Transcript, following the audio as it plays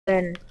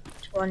been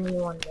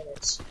 21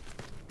 minutes.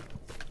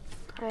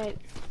 Alright.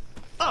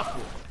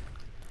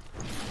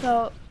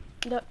 So,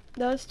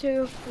 those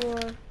two for...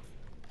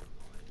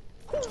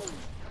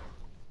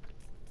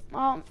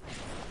 Well,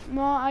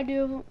 I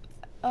do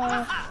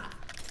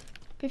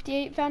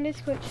 58 found his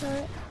quick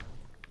shot.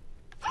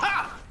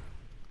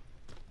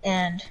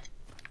 And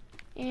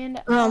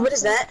what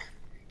is that?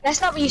 That's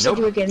not what you said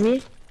you were getting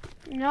me.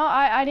 No,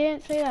 I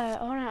didn't say that.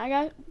 Hold on, I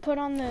got put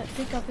on the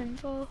pickup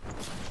info.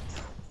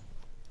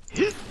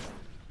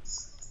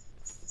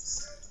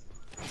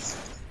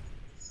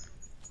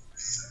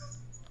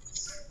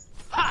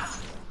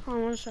 Hold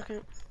on 1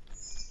 second.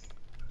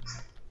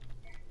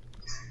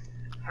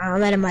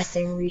 I'm letting my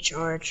thing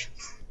recharge.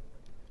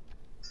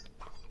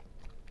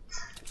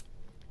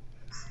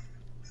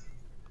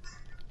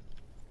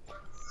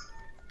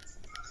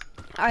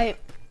 Alright.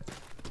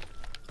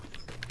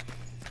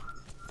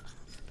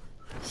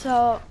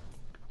 So,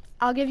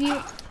 I'll give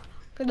you,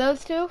 for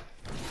those two,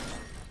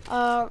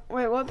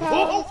 wait, what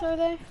power levels are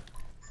they?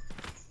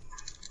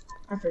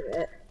 I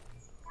forget.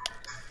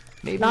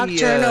 Maybe,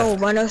 Nocturnal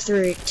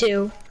 103,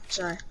 2,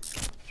 sorry.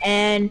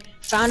 And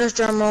Founder's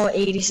Drum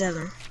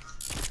 87.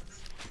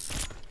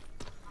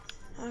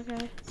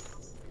 Okay.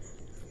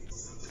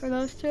 For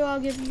those two,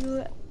 I'll give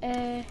you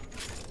a...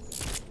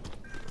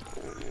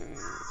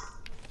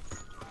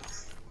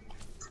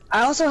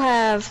 I also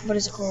have, what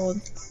is it called?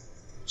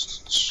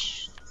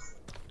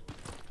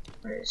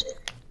 Where is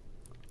it?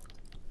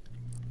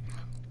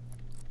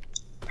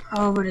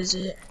 Oh, what is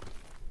it?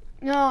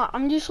 No,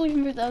 I'm just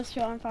leaving for those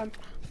two, I'm fine.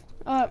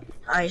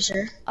 Alright,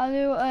 sir. I'll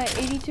do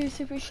 82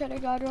 super shredder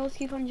god rolls.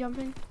 Keep on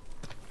jumping.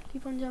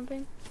 Keep on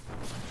jumping.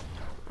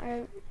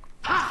 Alright.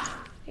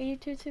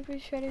 82 super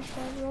shredder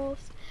god rolls.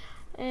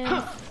 And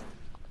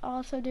I'll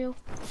also do...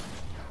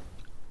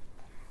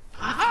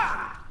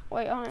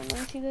 Wait, hold on, let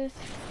me see this.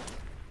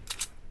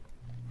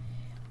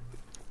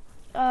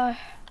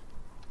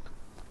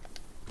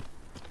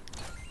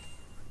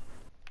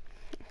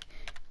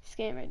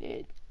 Scammer,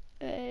 dude.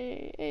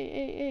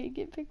 Hey,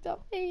 get picked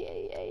up.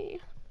 Hey.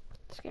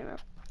 Scammer.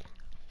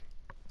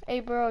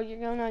 Hey, bro, you're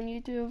going on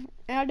YouTube.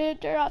 And I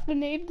didn't turn off the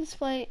name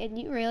display, and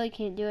you really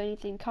can't do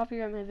anything.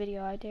 Copyright my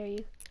video, I dare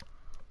you.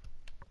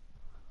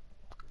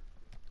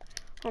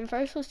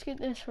 First, let's get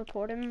this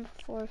reported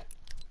before.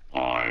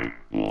 I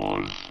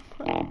was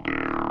a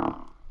bear.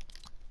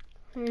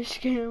 There's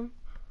Scam.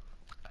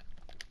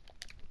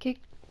 Kick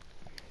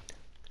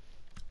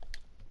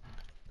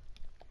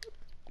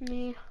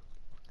me,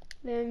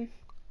 then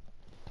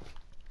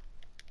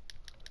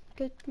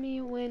kick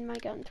me when my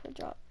guns were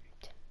dropped.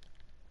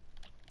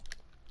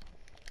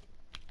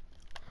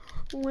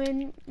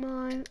 When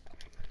my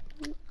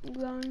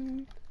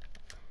guns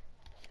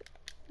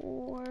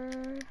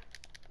were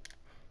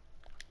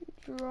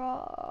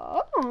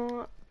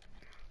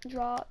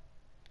dropped,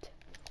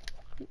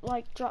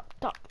 like drop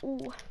top,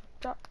 ooh,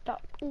 drop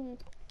top, ooh.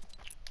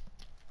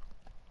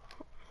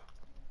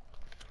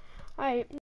 Alright.